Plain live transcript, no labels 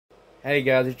Hey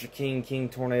guys, it's your King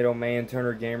Tornado Man,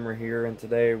 Turner Gamer here, and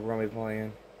today we're going to be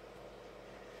playing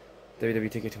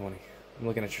WWE 2K20. I'm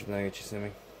looking at your thing that you sent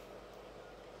me.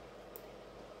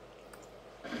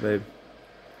 Babe.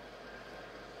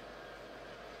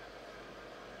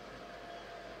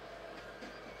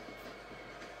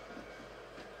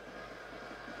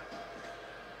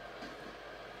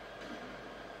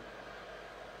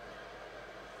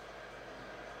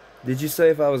 Did you say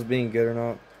if I was being good or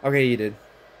not? Okay, you did.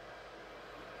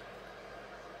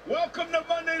 Welcome to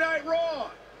Monday Night Raw.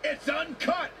 It's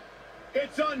uncut,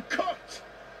 it's uncooked,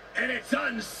 and it's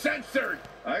uncensored.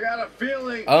 I got a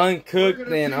feeling Uncooked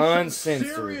and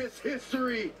uncensored. Serious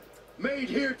history made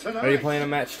here tonight. Are you playing a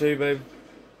match too, babe?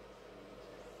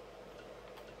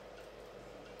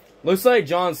 Looks like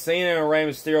John Cena and Rey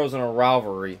Mysterio's in a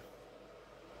rivalry.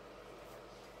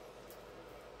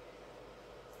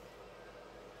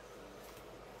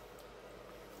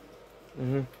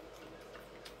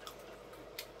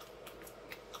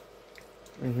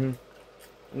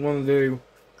 I'm gonna do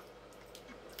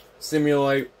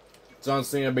simulate John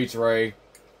Cena beats Rey.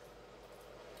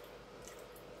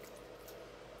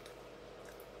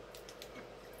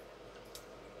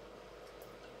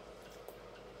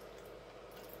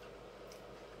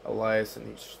 Elias and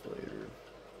Heath Slater.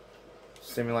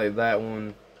 Simulate that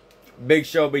one. Big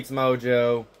Show beats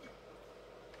Mojo.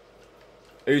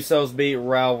 Usos beat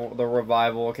the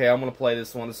Revival. Okay, I'm gonna play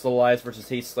this one. This is Elias versus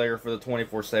Heath Slater for the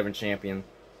 24/7 champion.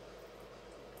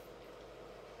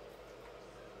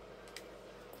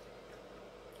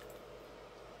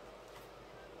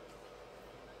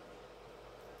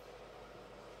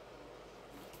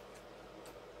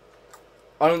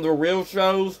 On the real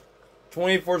shows,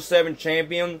 24/7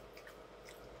 champion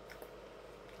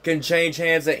can change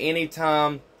hands at any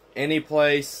time, any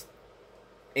place,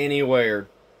 anywhere.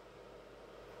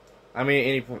 I mean,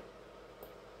 any point.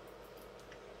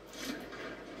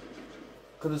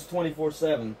 Because it's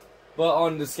 24/7. But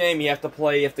on this game, you have to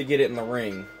play, you have to get it in the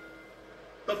ring.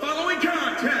 The following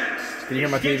contest. Can you hear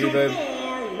my TV, babe?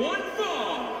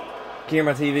 Can you hear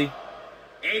my TV?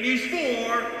 And he's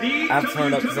for the I've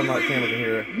turned up because I'm not camera to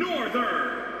hear it.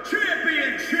 Northern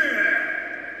Championship.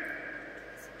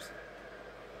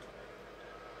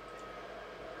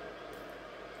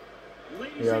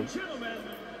 Ladies and gentlemen,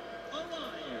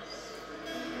 Elias.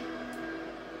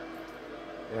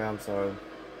 Yeah, I'm sorry.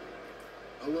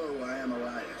 Hello, I am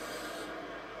Elias.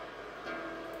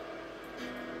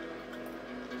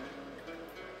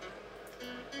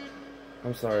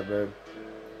 I'm sorry, babe.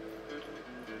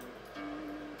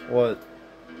 What?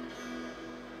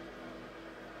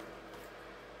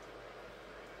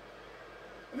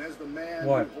 And as the man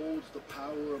What? who holds the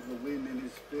power of the wind in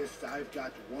his fist, I've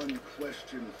got one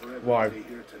question for everybody Why?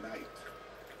 here tonight.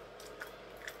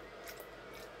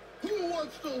 Who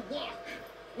wants to walk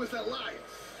with Elias?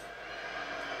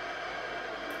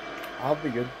 I'll be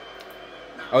good.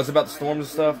 Oh, it's about the storms and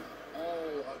stuff?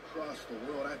 All across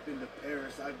the world. I've been to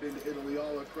Paris, I've been to Italy,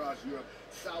 all across Europe,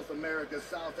 South America,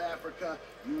 South Africa,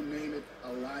 you name it.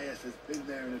 Elias has been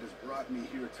there, and it has brought me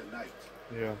here tonight.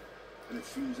 Yeah. And it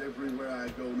seems everywhere I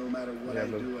go, no matter what I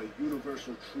do, a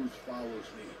universal truth follows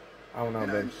me. I don't know,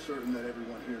 And babe. I'm certain that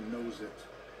everyone here knows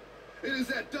it. It is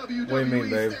that WWE What do you mean,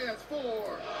 babe? stands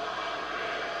for.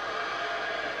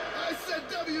 I said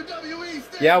WWE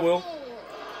stands Yeah, I will. for.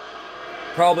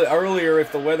 Probably earlier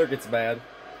if the weather gets bad.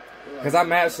 Because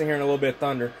I'm actually hearing a little bit of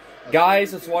thunder.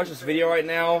 Guys, let's watch this video right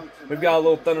now. We've got a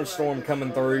little thunderstorm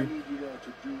coming through. I need you all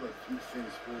to do a few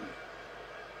things for me.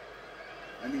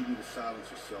 I need you to silence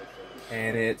your cell phones.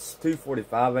 And it's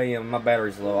 2:45 a.m. My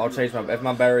battery's low. I'll change my... If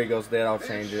my battery goes dead, I'll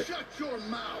change it. Shut your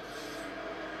mouth.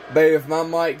 Babe, if my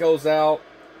mic goes out,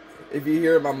 if you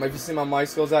hear if you see my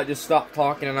mic goes out, just stop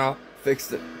talking and I'll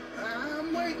fix it.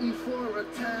 I'm waiting for a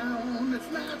town that's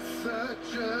not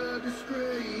such a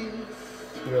disgrace.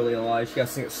 Really, Elias, you gotta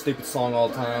sing a stupid song all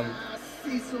the time. I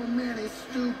see so many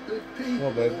stupid people.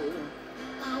 Well, babe.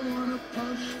 I wanna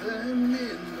punch them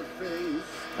in the face.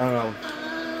 I don't know.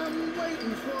 I'm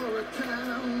waiting for a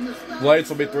town that's not Lights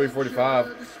will be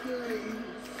 3:45.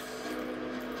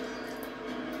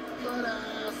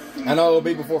 I know it'll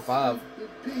be before 5.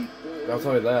 I'll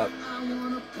tell you that.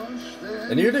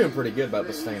 And you're doing pretty good about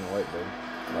this staying awake, dude.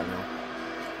 Right now.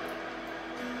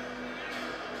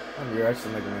 You're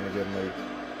actually making me in a good mood.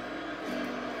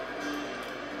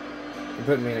 You're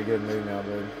putting me in a good mood now,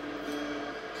 dude.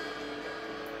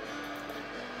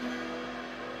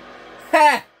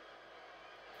 Ha!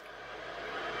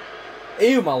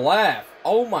 Ew, my laugh.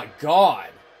 Oh my god.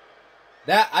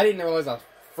 That, I didn't realize I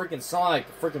freaking saw like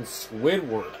the freaking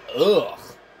Squidward. Ugh.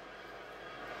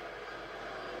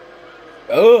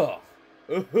 Ugh.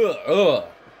 Ooh,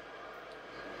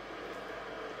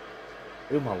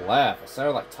 my laugh. I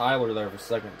sounded like Tyler there for a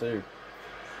second, too.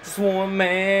 Just one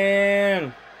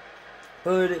man.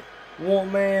 Put it.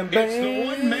 One man band. It's the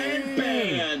one man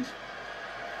band.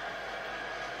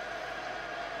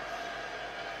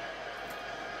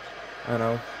 I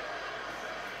know.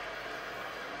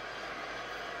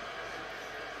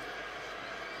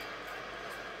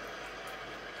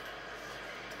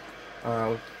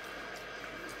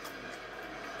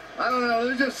 I don't know,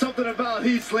 there's just something about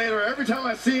Heath Slater. Every time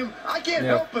I see him, I can't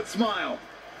help but smile.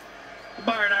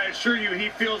 Byron, I assure you he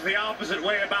feels the opposite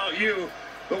way about you.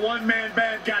 The one-man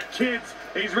band got kids.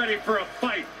 He's ready for a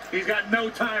fight. He's got no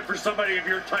time for somebody of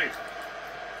your type.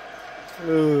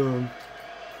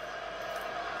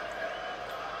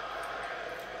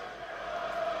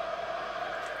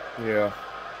 Yeah.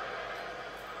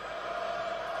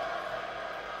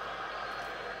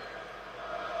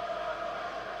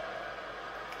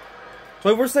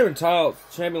 So we're saying title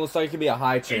champion looks like it could be a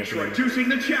high champion. Introducing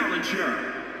the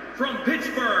challenger from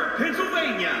Pittsburgh,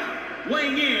 Pennsylvania,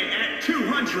 weighing in at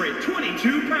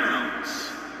 222 pounds.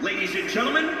 Ladies and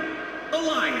gentlemen,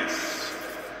 Elias.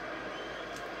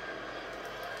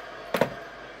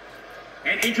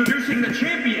 And introducing the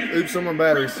champion. Oops, on my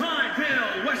batteries. From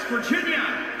Pineville, West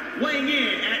Virginia, weighing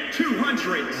in at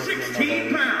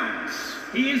 216 pounds.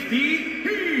 He is the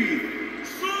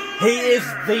Heath Slater. He is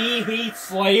the Heath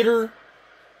Slater.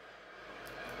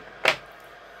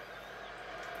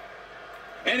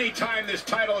 Anytime this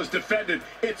title is defended,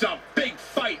 it's a big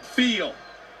fight feel.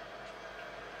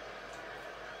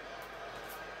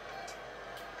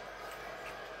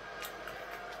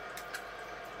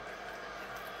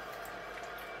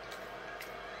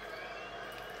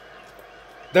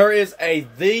 There is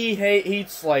the Heath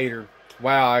Slater.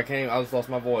 Wow, I just lost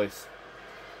my voice.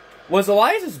 Was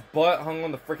Elias' butt hung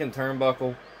on the freaking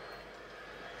turnbuckle?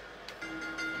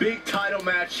 Big title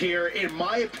match here. In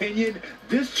my opinion,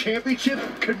 this championship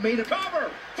could make a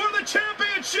Cover for the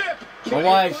championship.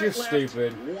 Elias, you're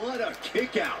stupid. What a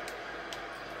kick out.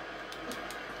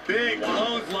 Big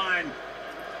clothesline.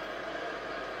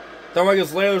 Don't make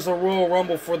us Slater's a Royal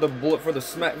Rumble for the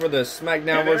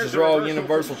SmackDown versus Raw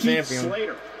Universal Champion.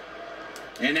 Slater.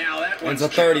 And now that one's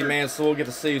It's a 30-man, so we'll get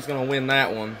to see who's going to win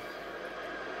that one.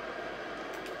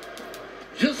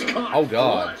 Just caught. Oh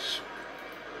God.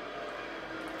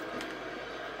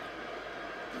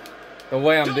 The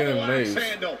way I'm doing moves.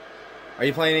 Handle. Are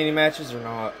you playing any matches or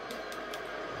not?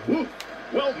 Woo,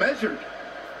 well measured.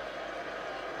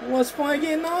 What's the point of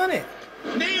getting on it?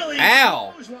 Kneeling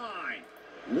Ow! clothesline.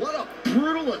 What a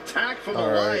brutal attack from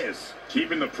Elias.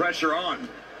 Keeping the pressure on.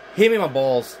 Hit me in my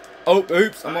balls. Oh,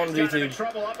 oops, I'm on He's got into YouTube.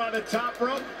 trouble up on the top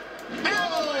rope.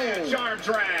 Avalanche arm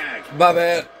drag. My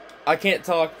bad. I can't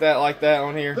talk like that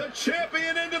on here. The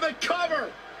champion into the cover.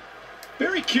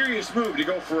 Very curious move to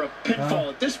go for a pinfall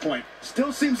at this point.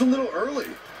 Still seems a little early.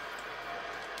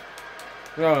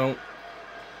 No.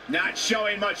 Not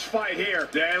showing much fight here.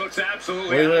 Yeah, it looks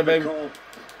absolutely Wait, out of baby. control.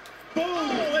 Boom!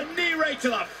 A knee right to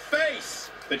the face.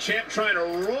 The champ trying to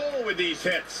roll with these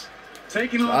hits.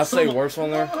 Taking off I say some... worse one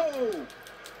there. Whoa!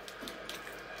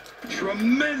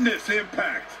 Tremendous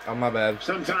impact. Oh, my bad.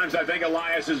 Sometimes I think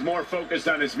Elias is more focused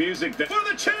on his music than... For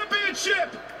the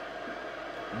championship!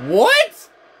 What?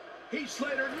 Heath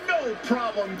Slater, no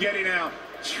problem getting out.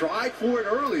 Tried for it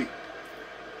early.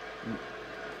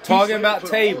 Talking about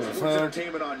Put tables, all sports huh?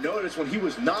 entertainment on notice when he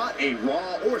was not a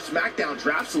Raw or SmackDown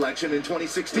draft selection in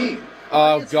 2016.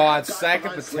 Oh, God, sack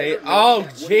of potatoes. Oh,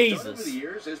 Jesus.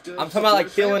 I'm talking about,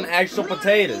 like, peeling actual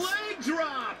potatoes. Leg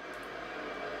drop.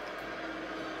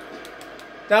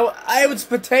 It was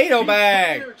potato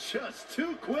bag. Just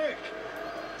too quick.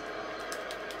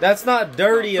 That's not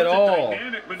dirty at Such a all.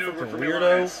 dynamic maneuver from Weirdo.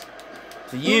 Elias.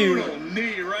 To you. Brutal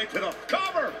knee right to the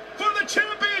cover for the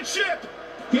championship.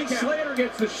 Heath Slater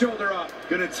gets the shoulder up.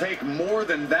 Gonna take more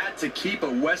than that to keep a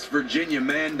West Virginia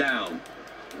man down.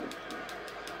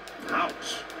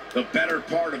 Ouch. The better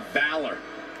part of valor.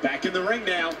 Back in the ring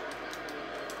now.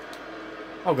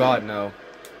 Oh, God, no.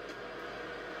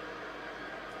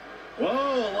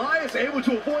 Whoa, Elias able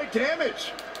to avoid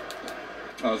damage.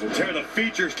 Will tear the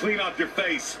features clean off your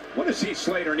face. What does Heath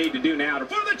Slater need to do now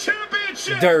for the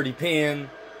championship? Dirty pin.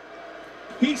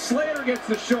 Heath Slater gets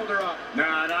the shoulder up.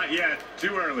 Nah, not yet.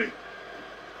 Too early.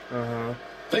 Uh-huh.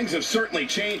 Things have certainly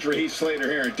changed for Heath Slater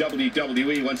here in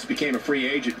WWE once he became a free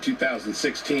agent in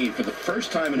 2016. For the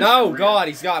first time in his career, God,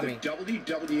 he's got me. The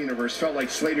WWE Universe felt like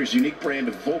Slater's unique brand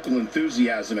of vocal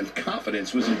enthusiasm and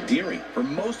confidence was endearing. For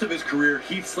most of his career,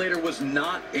 Heath Slater was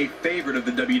not a favorite of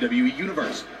the WWE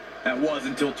Universe. That was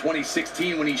until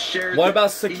 2016 when he shared What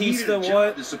about he needed a Sakista, job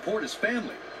what? to support his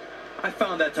family. I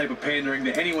found that type of pandering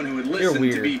to anyone who would listen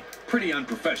to be pretty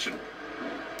unprofessional.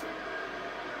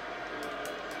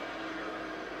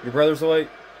 Your brother's awake?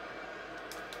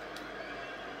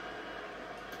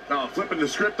 Oh, flipping the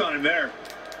script on him there.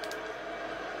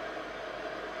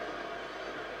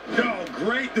 Oh,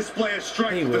 great display of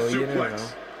strength with the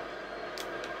suplex.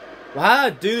 Well, how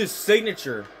did I do this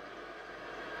signature?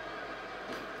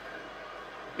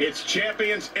 It's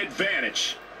champion's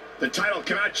advantage. The title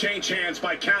cannot change hands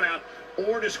by countout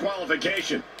or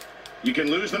disqualification. You can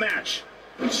lose the match,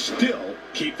 but still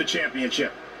keep the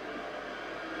championship.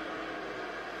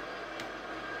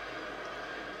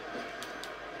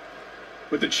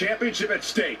 With the championship at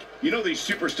stake, you know these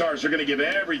superstars are going to give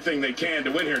everything they can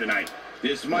to win here tonight.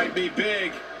 This might be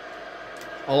big.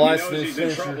 Elias he knows he's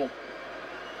in trouble.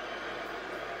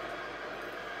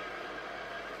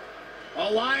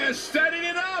 Elias setting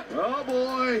it up. Oh,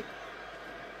 boy.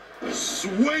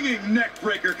 Swinging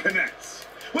neckbreaker connects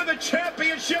with a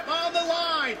championship on the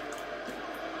line.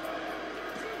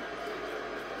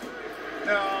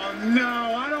 Oh,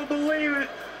 no, I don't believe it.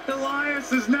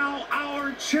 Elias is now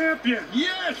our champion.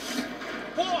 Yes!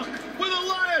 Walk with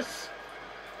Elias.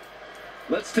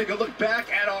 Let's take a look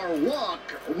back at our walk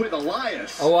with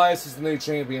Elias. Elias is the new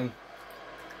champion.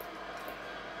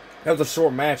 That was a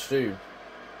short match, too.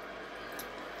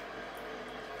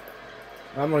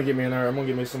 I'm gonna get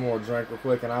me some more drink real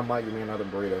quick, and I might get me another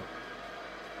burrito.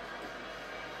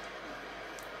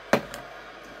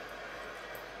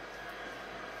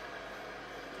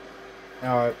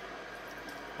 Alright.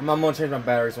 I'm gonna change my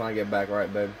batteries when I get back,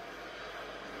 right, babe?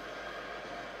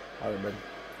 Alright, babe.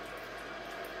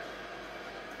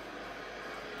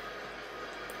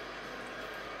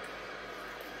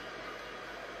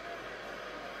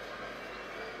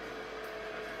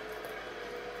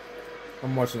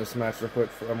 I'm watching this match real quick.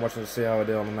 I'm watching to see how I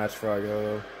did on the match before I go,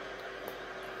 though.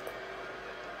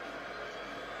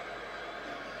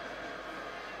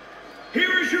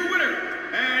 Here is your winner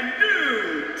and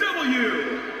new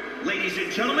W, ladies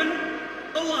and gentlemen,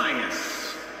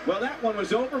 Elias. Well, that one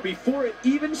was over before it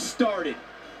even started.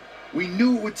 We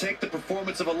knew it would take the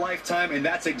performance of a lifetime, and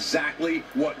that's exactly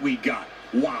what we got.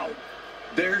 Wow.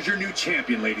 There's your new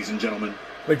champion, ladies and gentlemen.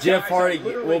 But Jeff Hardy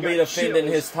will be defending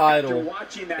his title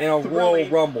in a Royal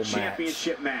Rumble match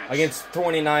against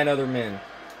 29 other men.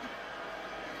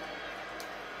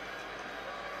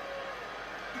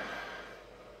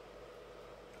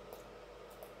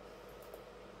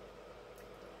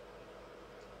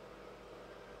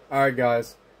 Alright,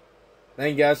 guys.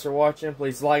 Thank you guys for watching.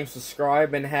 Please like and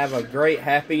subscribe and have a great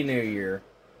Happy New Year.